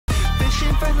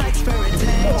girlfriend likes for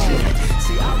attention.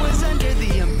 See, I was under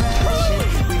the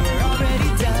impression we were already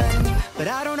done, but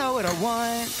I don't know what I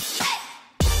want.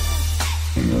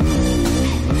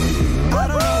 I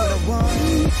don't know what I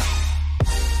want.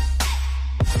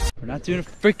 We're not doing a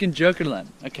freaking Joker line,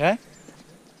 okay?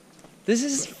 This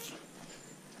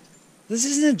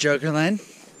isn't a Joker line.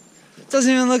 It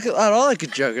doesn't even look at all like a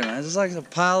Joker line. It's like a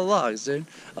pile of logs, dude.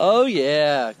 Oh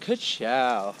yeah,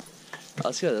 ka-chow.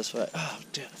 Let's go this way. Oh,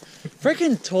 dude.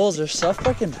 Freaking tools are so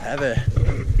freaking heavy.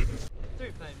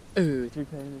 3 payments. Ooh, 3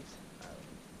 payments.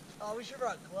 Oh, we should have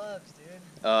brought gloves, dude.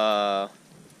 Man,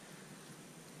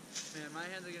 my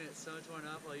hands are gonna get so torn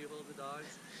up while you hold the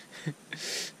dogs.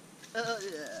 Oh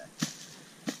yeah.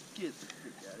 Get the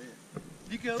frick out of here.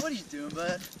 Nico, what are you doing,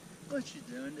 bud? What you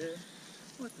doing, dude?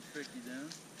 What the frick you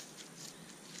doing?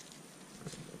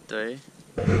 3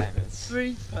 payments.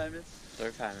 3 payments.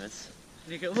 3 payments.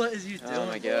 Nico, what is you doing? Oh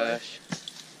my boy? gosh.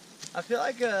 I feel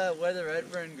like where the red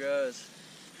fern grows.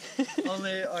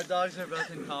 Only our dogs are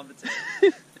both incompetent.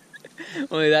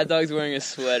 Only that dog's wearing a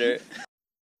sweater.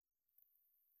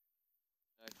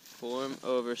 Form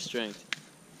over strength.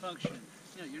 Function.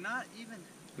 You know, you're not even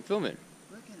I'm filming.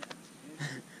 looking at me,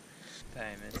 dude.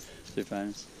 Payments. 3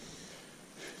 payments.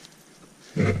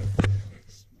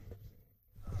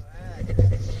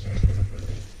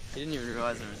 He didn't even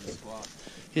realize there was a swap.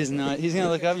 He's not. He's gonna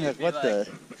look up and be like, "What the?"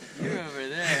 You're over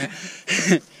there.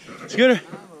 Scooter,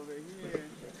 I'm over here.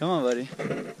 come on, buddy.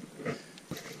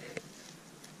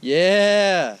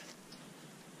 Yeah.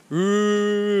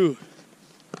 Woo.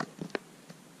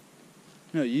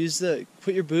 No,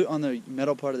 put your boot on the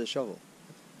metal part of the shovel.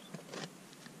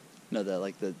 No,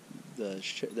 like the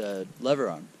lever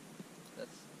arm.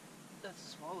 That's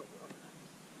small.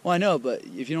 Well, I know, but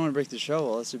if you don't want to break the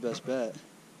shovel, that's your best bet.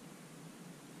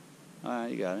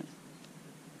 Alright, you got it.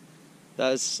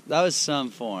 That was some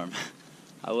form.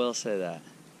 I will say that.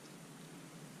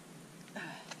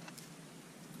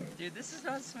 Dude, this is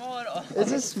not small at all.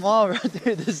 This is small right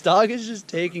there. This dog is just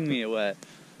taking me away.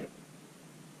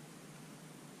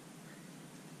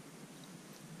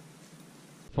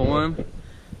 Form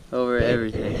over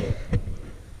everything.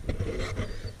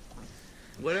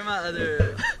 What are my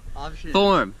other options?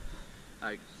 Form.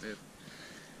 Alright, move.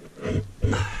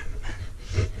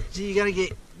 So you gotta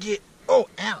get, oh,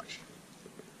 ouch.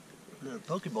 Little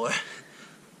poke boy.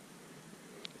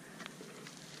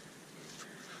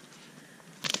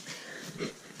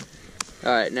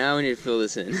 Alright, now we need to fill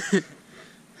this in.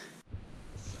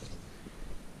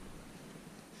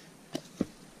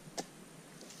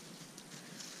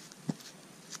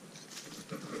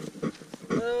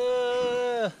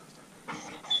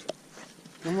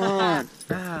 Come on.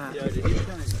 Yo, dude, he's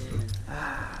coming in.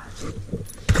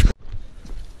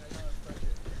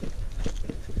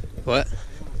 What?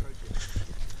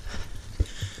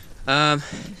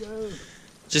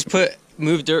 Just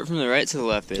move dirt from the right to the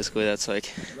left, basically. That's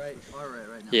like. Right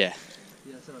now. Yeah.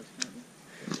 Yeah, that's what I was thinking.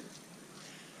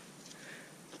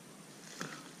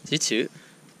 Do you toot?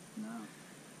 No.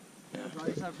 Yeah,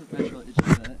 probably just have professional issues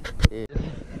with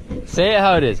it. Say it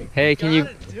how it is. Hey, can you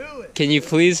do it. can you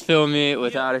please film me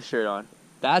without a shirt on?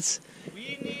 That's.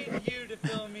 We need you to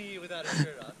film me without a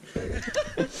shirt on.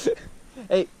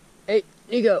 Hey,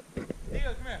 Nico.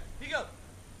 Nico, come here. Nico.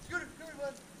 Scooter, come here,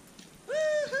 bud.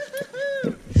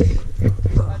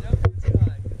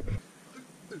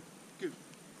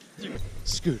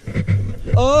 Scooter.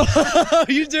 Oh,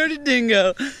 you dirty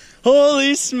dingo.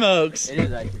 Holy smokes. It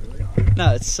is actually really hot.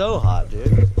 No, it's so hot,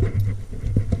 dude.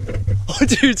 Oh,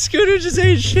 dude, Scooter just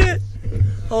ate shit.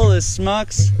 Holy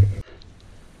smokes.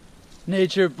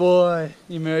 Nature boy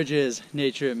emerges.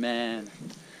 Nature man.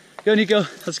 Go, Nico.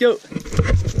 Let's go.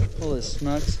 Holy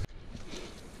smokes.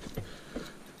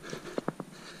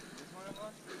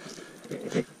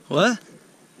 What?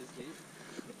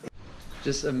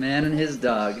 Just a man and his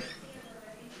dog.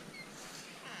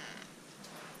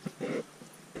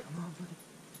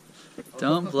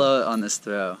 Don't blow it on this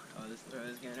throw. Oh, this throw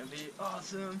is gonna be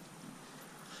awesome.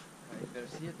 Alright, you better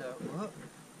see it though. Whoa.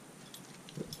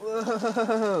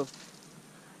 Whoa.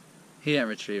 He ain't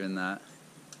retrieving that.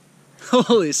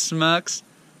 Holy smokes.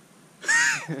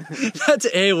 That's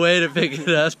a way to pick it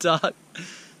up, dog.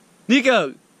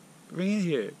 Nico, bring it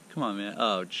here. Come on, man.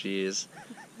 Oh, jeez.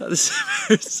 Oh, this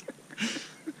is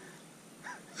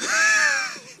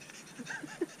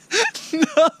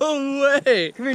no way.